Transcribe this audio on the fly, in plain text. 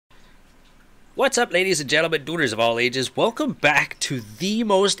What's up, ladies and gentlemen, doers of all ages? Welcome back to the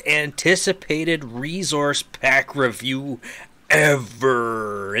most anticipated resource pack review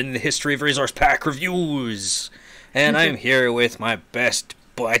ever in the history of resource pack reviews. And I'm here with my best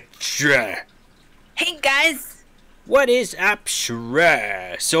butcher. Hey guys! What is up,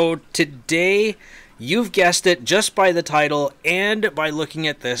 Shrii? So today, you've guessed it just by the title and by looking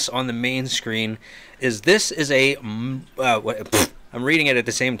at this on the main screen, this is a I'm reading it at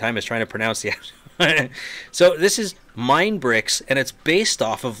the same time as trying to pronounce the So this is MineBricks, and it's based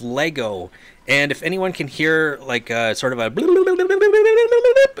off of Lego. And if anyone can hear like sort of a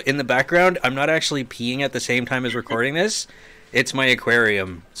in the background, I'm not actually peeing at the same time as recording this. It's my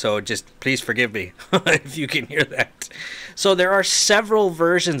aquarium, so just please forgive me if you can hear that. So there are several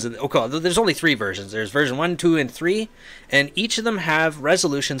versions of there's only 3 versions. There's version 1, 2, and 3, and each of them have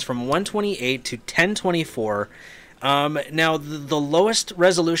resolutions from 128 to 1024. Now, the lowest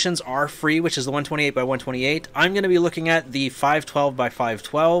resolutions are free, which is the 128 by 128. I'm going to be looking at the 512 by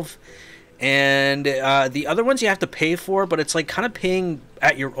 512. And the other ones you have to pay for, but it's like kind of paying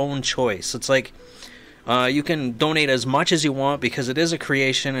at your own choice. It's like you can donate as much as you want because it is a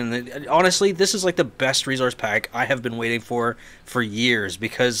creation. And honestly, this is like the best resource pack I have been waiting for years,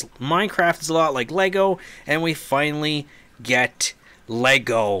 because Minecraft is a lot like Lego, and we finally get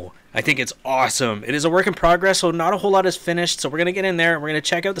Lego. I think it's awesome. It is a work in progress, so not a whole lot is finished. So we're going to get in there, and we're going to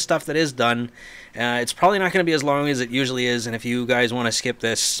check out the stuff that is done. It's probably not going to be as long as it usually is, and if you guys want to skip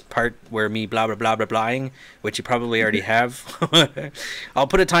this part where me blah blah blah blah blahing, which you probably already have, I'll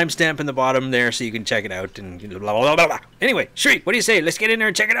put a timestamp in the bottom there so you can check it out and blah blah blah blah. Anyway, Shrii, what do you say? Let's get in there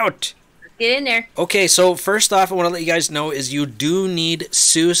and check it out. Get in there. Okay, so first off, I want to let you guys know is you do need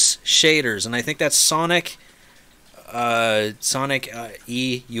SEUS shaders, and I think that's Sonic SEUS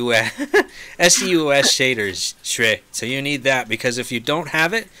shaders, Shrii. So you need that, because if you don't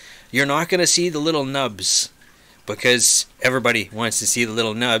have it, you're not going to see the little nubs, because everybody wants to see the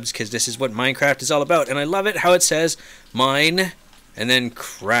little nubs, because this is what Minecraft is all about. And I love it how it says mine and then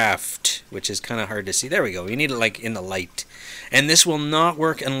craft, which is kind of hard to see. There we go. You need it like in the light. And this will not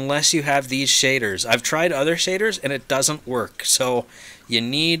work unless you have these shaders. I've tried other shaders and it doesn't work. So you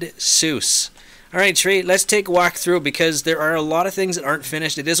need SEUS. Alright, Shrii, let's take a walk through, because there are a lot of things that aren't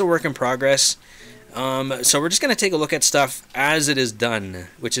finished. It is a work in progress. So we're just going to take a look at stuff as it is done,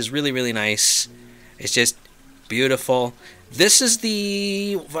 which is really, really nice. It's just beautiful. This is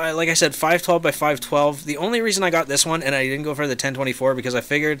the, like I said, 512 by 512. The only reason I got this one, and I didn't go for the 1024, because I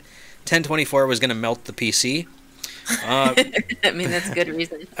figured 1024 was going to melt the PC. I mean, that's a good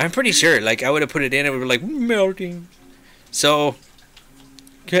reason. I'm pretty sure. Like, I would have put it in, it would be like, melting. So...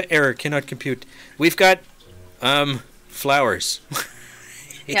 error, cannot compute. We've got flowers.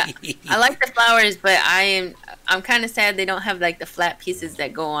 Yeah, I like the flowers, but I'm kind of sad they don't have like the flat pieces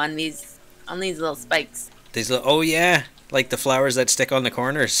that go on these little spikes. These little, oh yeah, like the flowers that stick on the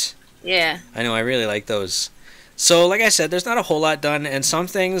corners. Yeah. I know, I really like those. So like I said, there's not a whole lot done, and some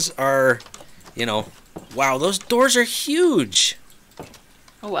things are, you know, wow, those doors are huge.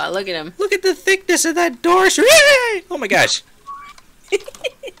 Oh wow, look at them. Look at the thickness of that door. Oh my gosh.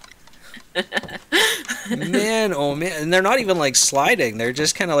 Man, oh man, and they're not even like sliding, they're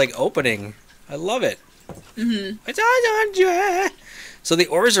just kind of like opening. I love it. So the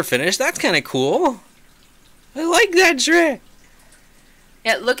ores are finished. That's kind of cool. I like that, Shrii.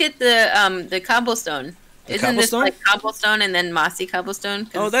 Yeah, look at the cobblestone. Isn't this like cobblestone and then mossy cobblestone?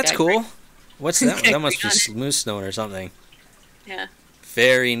 Oh, that's cool. What's that? That must be smooth stone or something. Yeah.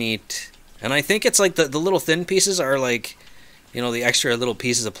 Very neat. And I think it's like the little thin pieces are like, you know, the extra little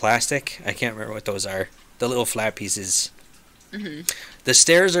pieces of plastic. I can't remember what those are. The little flat pieces. The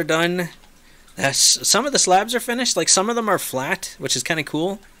stairs are done. Some of the slabs are finished. Like, some of them are flat, which is kind of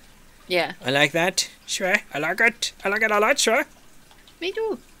cool. Yeah. I like that. Shrii, I like it. I like it a lot, Shrii. Me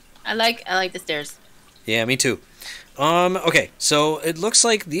too. I like the stairs. Yeah, me too. Okay, so it looks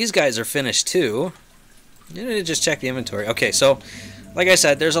like these guys are finished too. You need to just check the inventory. Okay, so, like I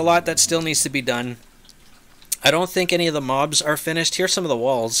said, there's a lot that still needs to be done. I don't think any of the mobs are finished. Here's some of the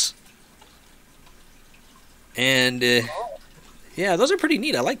walls. And, yeah, those are pretty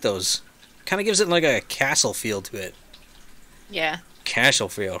neat. I like those. Kind of gives it like a castle feel to it. Yeah. Castle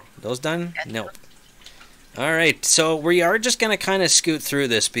feel. Those done? No. Alright, so we are just going to kind of scoot through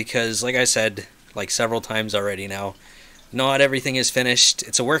this because, like I said, like several times already now, not everything is finished.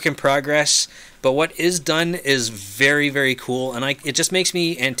 It's a work in progress, but what is done is very, very cool, and it just makes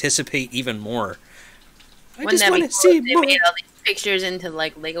me anticipate even more. I just want to see more. They made all these pictures into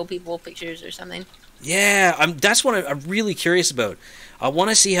like Lego people pictures or something. Yeah, that's what I'm really curious about. I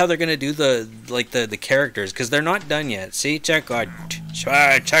want to see how they're gonna do the characters, because they're not done yet. See, check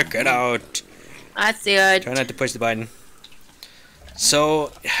it out. I see it. Try not to push the button.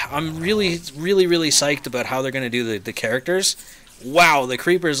 So, I'm really psyched about how they're going to do the characters. Wow, the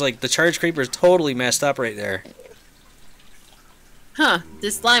creeper's like, the charge creeper's totally messed up right there. Huh,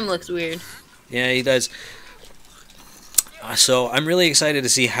 this slime looks weird. Yeah, he does. So, I'm really excited to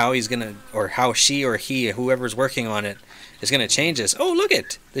see how he's going to, or how she or he, whoever's working on it, is going to change this. Oh, look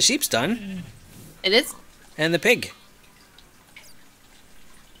it! The sheep's done. It is? And the pig.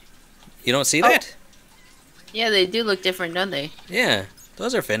 You don't see that? Yeah, they do look different, don't they? Yeah,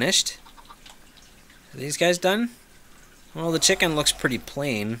 those are finished. Are these guys done? Well, the chicken looks pretty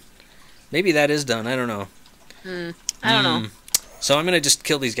plain. Maybe that is done. I don't know. I don't know. So I'm going to just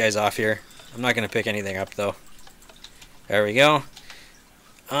kill these guys off here. I'm not going to pick anything up, though. There we go.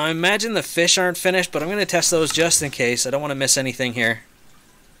 I imagine the fish aren't finished, but I'm going to test those just in case. I don't want to miss anything here.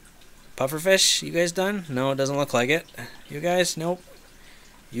 Pufferfish, you guys done? No, it doesn't look like it. You guys? Nope.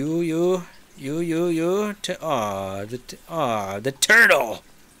 You. The turtle.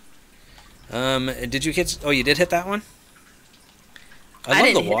 Did you hit? Oh, you did hit that one.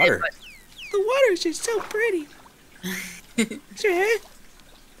 I love the water. The water is just so pretty. The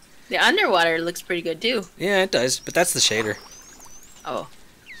underwater looks pretty good too. Yeah, it does, but that's the shader. Oh.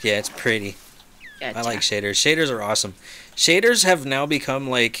 Yeah, it's pretty. Gotcha. I like shaders. Shaders are awesome. Shaders have now become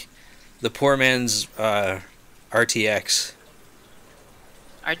like the poor man's RTX.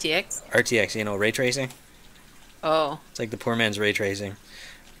 RTX? RTX, you know, ray tracing. Oh. It's like the poor man's ray tracing.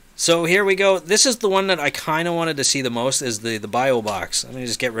 So here we go. This is the one that I kind of wanted to see the most, is the bio box. I'm going to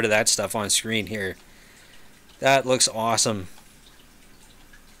just get rid of that stuff on screen here. That looks awesome.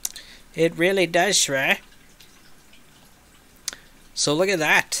 It really does, Shrii. So look at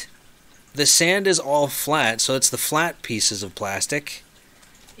that. The sand is all flat, so it's the flat pieces of plastic.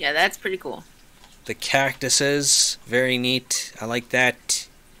 Yeah, that's pretty cool. The cactuses, very neat. I like that.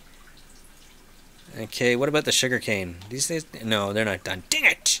 Okay, what about the sugarcane? These days, no, they're not done. Dang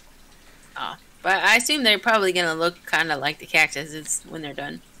it! Oh, but I assume they're probably gonna look kind of like the cactuses when they're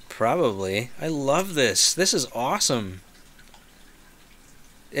done. Probably. I love this. This is awesome.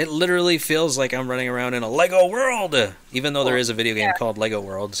 It literally feels like I'm running around in a Lego world, even though there is a video game called Lego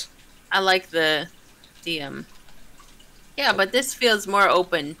Worlds. I like the yeah, but this feels more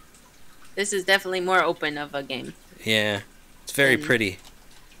open. This is definitely more open of a game. Yeah, it's very pretty.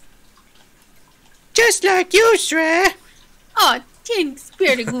 Just like you, Shrii. Oh, thanks,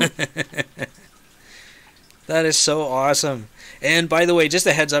 Spirit of Goof. That is so awesome. And by the way, just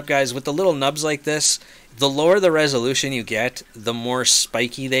a heads up, guys, with the little nubs like this, the lower the resolution you get, the more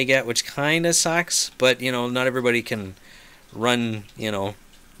spiky they get, which kind of sucks. But, you know, not everybody can run, you know,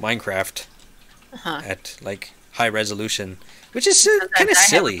 Minecraft at, like, high resolution, which is kind of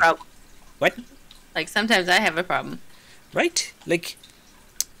silly. What? Like, sometimes I have a problem. Right? Like,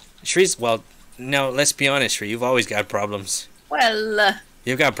 Shree's, well, now, let's be honest, Shrii, you've always got problems. Well,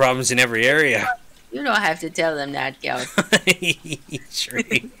 you've got problems in every area. You don't have to tell them that, Gal.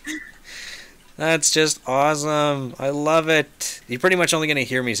 Shrii. That's just awesome. I love it. You're pretty much only going to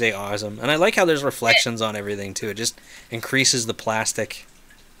hear me say awesome. And I like how there's reflections on everything, too. It just increases the plastic.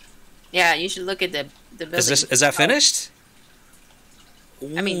 Yeah, you should look at the building. Is that finished?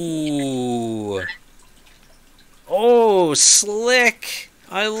 I mean... Ooh. Oh, slick.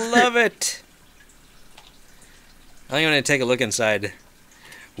 I love it. I'm going to take a look inside.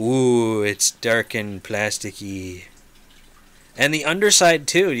 Ooh, it's dark and plasticky. And the underside,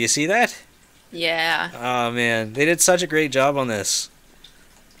 too. Do you see that? Yeah. Oh, man. They did such a great job on this.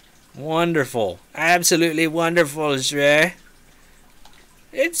 Wonderful. Absolutely wonderful, Shrii.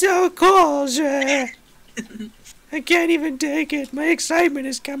 It's so cool, Shrii. I can't even take it. My excitement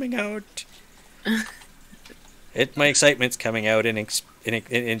is coming out. My excitement's coming out and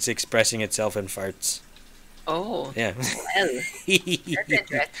it's expressing itself in farts. Oh. Yeah. Well, that's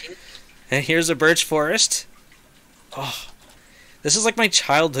interesting. And here's a birch forest. Oh. This is like my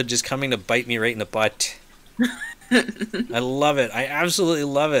childhood just coming to bite me right in the butt. I love it. I absolutely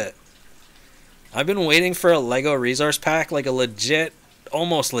love it. I've been waiting for a Lego resource pack, like a legit,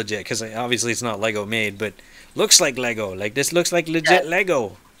 almost legit, because obviously it's not Lego made, but looks like Lego. Like, this looks like legit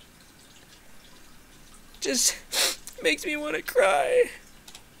Lego. Just makes me want to cry.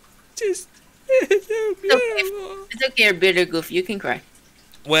 Just, it's so beautiful. It's okay, Bitter Goof. You can cry.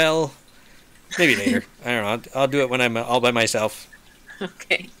 Well, maybe later. I don't know. I'll do it when I'm all by myself.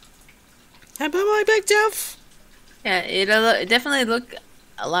 Okay. I'm by my big self. Yeah, it'll definitely look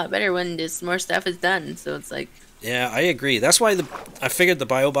a lot better when this more stuff is done. So it's like. Yeah, I agree. That's why I figured the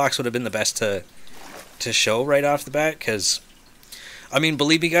bio box would have been the best to show right off the bat, because I mean,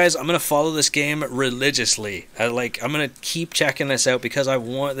 believe me, guys, I'm gonna follow this game religiously. I'm gonna keep checking this out because I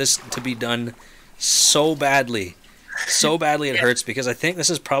want this to be done so badly. So badly it hurts, because I think this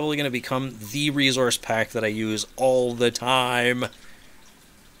is probably going to become the resource pack that I use all the time.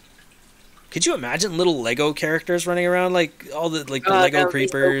 Could you imagine little Lego characters running around, like all the the Lego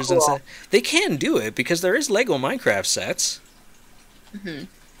creepers so cool. and stuff? They can do it because there is Lego Minecraft sets. I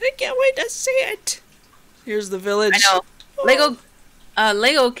can't wait to see it. Here's the village. I know.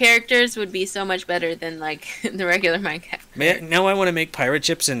 Lego characters would be so much better than like the regular Minecraft. Man, now I want to make pirate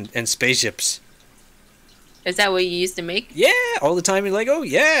ships and spaceships. Is that what you used to make? Yeah, all the time in Lego.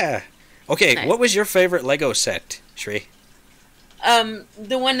 Yeah. Okay, nice. What was your favorite Lego set, Shrii?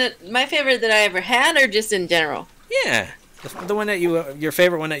 The one my favorite that I ever had, or just in general? Yeah, the one that your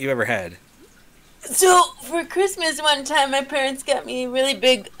favorite one that you ever had. So for Christmas one time, my parents got me a really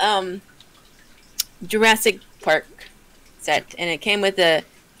big Jurassic Park set, and it came with a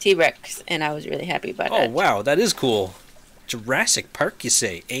T-Rex, and I was really happy about that. Oh wow, that is cool. Jurassic Park, you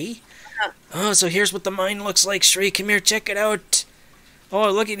say, eh? Oh, so here's what the mine looks like, Shrii. Come here, check it out. Oh,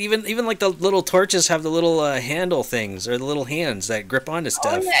 look at even like the little torches have the little handle things, or the little hands that grip onto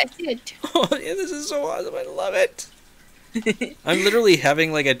stuff. Oh yeah, I see it. Oh yeah, this is so awesome. I love it. I'm literally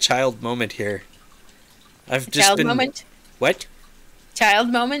having like a child moment here. Child moment? What? Child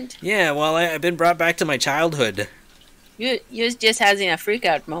moment? Yeah, well, I've been brought back to my childhood. You just having a freak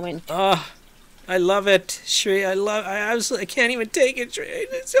out moment. Oh, I love it, Shrii. I absolutely can't even take it, Shrii.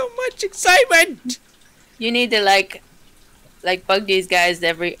 There's so much excitement. You need to like bug these guys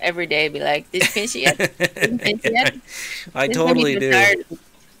every day. Be like, did you finish it yet? Did you finish it yet? I totally do.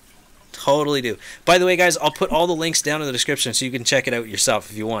 Totally do. By the way, guys, I'll put all the links down in the description so you can check it out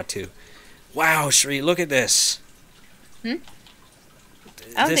yourself if you want to. Wow, Shrii, look at this. I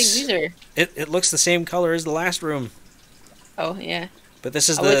don't think these are. It looks the same color as the last room. Oh yeah. But this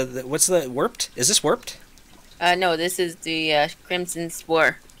is what's the warped? Is this warped? No, this is the Crimson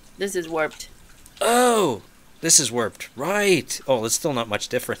Spore. This is warped. Oh, this is warped. Right. Oh, it's still not much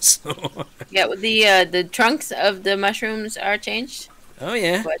difference. Yeah, the trunks of the mushrooms are changed. Oh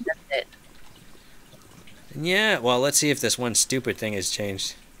yeah. But that's it. Yeah. Well, let's see if this one stupid thing has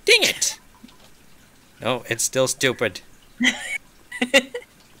changed. Dang it! No, it's still stupid.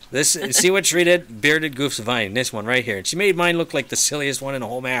 See what Shrii did? Bearded Goof's vine. This one right here. She made mine look like the silliest one in the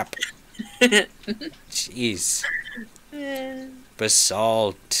whole map. Jeez.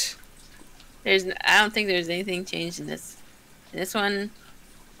 Basalt. I don't think there's anything changed in this one,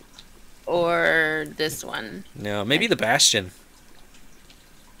 or this one. No, maybe the Bastion.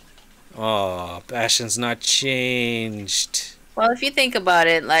 Oh, Bastion's not changed. Well, if you think about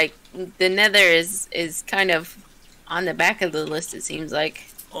it, like the Nether is kind of on the back of the list. It seems like.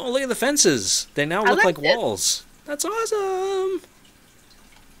 Oh, look at the fences. They now look like walls. That's awesome.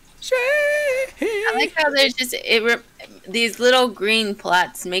 I like how there's just these little green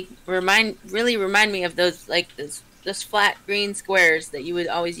plots really remind me of those those flat green squares that you would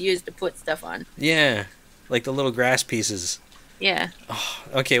always use to put stuff on. Yeah, like the little grass pieces. Yeah. Oh,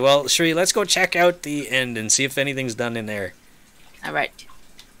 okay, well, Shrii, let's go check out the end and see if anything's done in there. All right.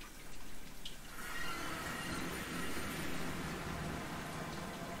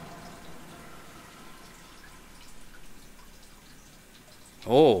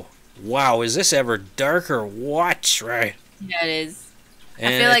 Oh, wow, is this ever dark or what, Shrii? Yeah, it is.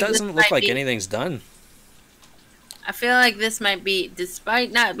 And it doesn't look like anything's done. I feel like this might be,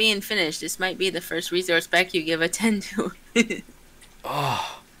 despite not being finished, this might be the first resource pack you give a 10 to.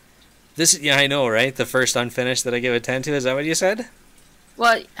 Oh, yeah, I know, right? The first unfinished that I give a 10 to, is that what you said?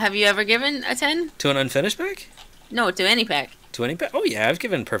 Well, have you ever given a 10? To an unfinished pack? No, to any pack. To any pack? Oh, yeah, I've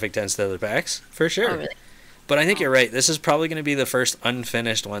given perfect 10s to other packs, for sure. Oh, really? But I think you're right. This is probably going to be the first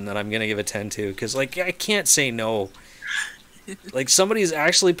unfinished one that I'm going to give a 10 to, because, like, I can't say no. Like, somebody's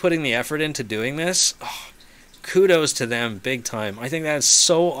actually putting the effort into doing this. Oh, kudos to them, big time. I think that's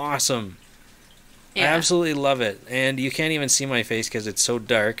so awesome. Yeah. I absolutely love it. And you can't even see my face because it's so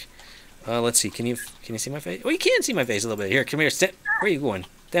dark. Let's see. Can you see my face? Oh, you can see my face a little bit. Here, come here. Where are you going?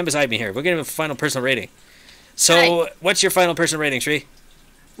 Stand beside me here. We're getting a final personal rating. So, what's your final personal rating, Shrii?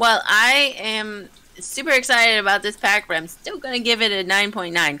 Well, I am super excited about this pack, but I'm still going to give it a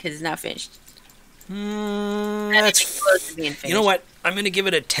 9.9 because it's not finished. That's close to being finished. You know what? I'm going to give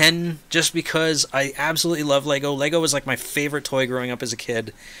it a 10 just because I absolutely love Lego. Lego was like my favorite toy growing up as a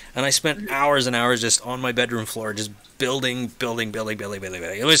kid, and I spent hours and hours just on my bedroom floor just building.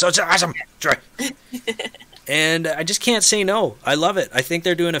 It was so awesome. And I just can't say no. I love it. I think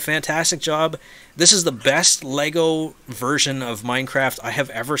they're doing a fantastic job. This is the best Lego version of Minecraft I have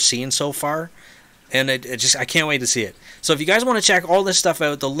ever seen so far. And I can't wait to see it. So if you guys want to check all this stuff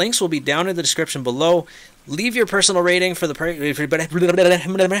out, the links will be down in the description below. Leave your personal rating for the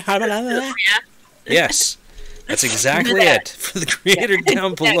Yes, that's exactly it for the creator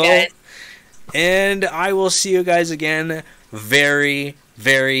down below. guys. And I will see you guys again very,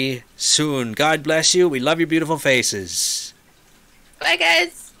 very soon. God bless you. We love your beautiful faces. Bye,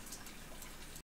 guys.